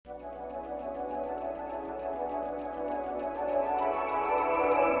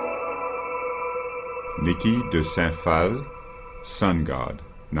Niki de Saint-Phal, Sun God,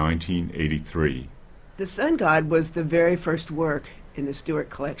 1983. The Sun God was the very first work in the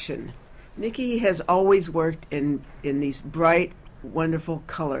Stuart collection. Niki has always worked in these bright, wonderful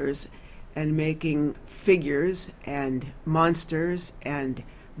colors and making figures and monsters and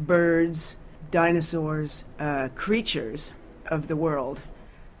birds, dinosaurs, creatures of the world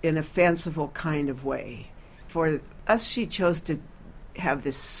in a fanciful kind of way. For us, she chose to have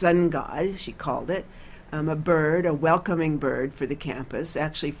this sun god, she called it, a bird, a welcoming bird for the campus,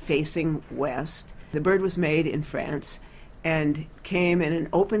 actually facing west. The bird was made in France and came in an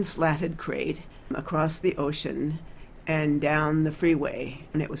open slatted crate across the ocean and down the freeway.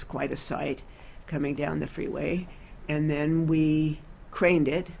 And it was quite a sight coming down the freeway. And then we craned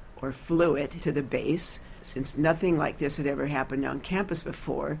it or flew it to the base. Since nothing like this had ever happened on campus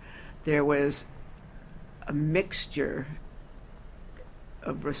before, there was a mixture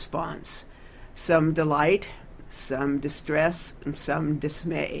of response. Some delight, some distress, and some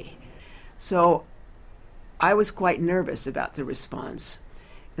dismay. So I was quite nervous about the response.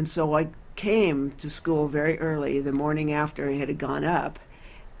 And so I came to school very early the morning after it had gone up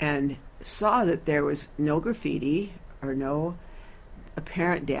and saw that there was no graffiti or no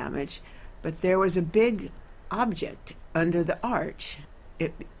apparent damage, but there was a big object under the arch.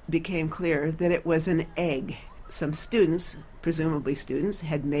 It became clear that it was an egg. Some students, presumably students,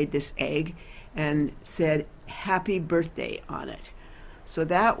 had made this egg and said "Happy Birthday" on it. So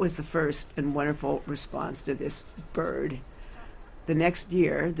that was the first and wonderful response to this bird. The next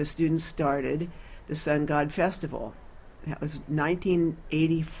year, the students started the Sun God Festival. That was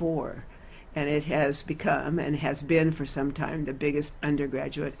 1984, and it has become, and has been for some time, the biggest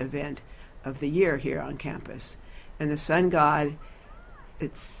undergraduate event of the year here on campus. And the Sun God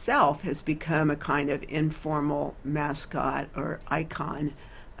itself has become a kind of informal mascot or icon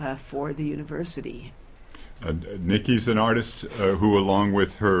for the university. Niki's an artist who, along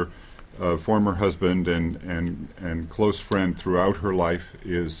with her former husband and close friend throughout her life,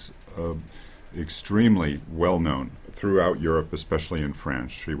 is extremely well known throughout Europe, especially in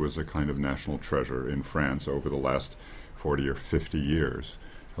France. She was a kind of national treasure in France over the last 40 or 50 years,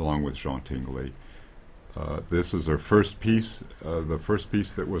 along with Jean Tinguely. This is her first piece, the first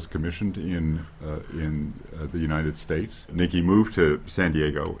piece that was commissioned in the United States. Niki moved to San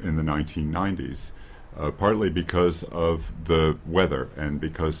Diego in the 1990s, partly because of the weather and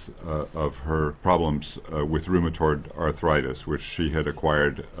because of her problems with rheumatoid arthritis, which she had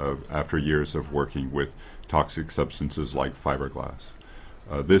acquired after years of working with toxic substances like fiberglass.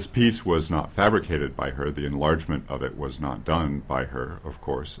 This piece was not fabricated by her. The enlargement of it was not done by her, of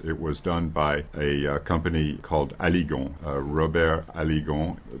course. It was done by a company called Aligon. Robert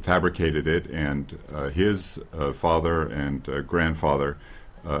Aligon fabricated it, and his father and grandfather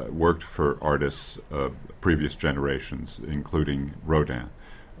worked for artists of previous generations, including Rodin.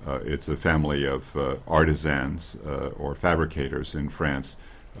 It's a family of artisans or fabricators in France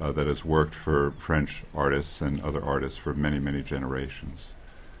that has worked for French artists and other artists for many, many generations.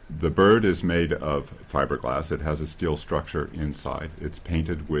 The bird is made of fiberglass. It has a steel structure inside. It's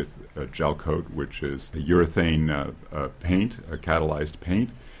painted with a gel coat, which is a urethane paint, a catalyzed paint,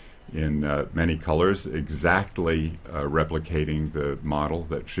 in many colors, exactly replicating the model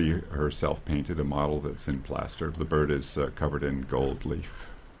that she herself painted, a model that's in plaster. The bird is covered in gold leaf.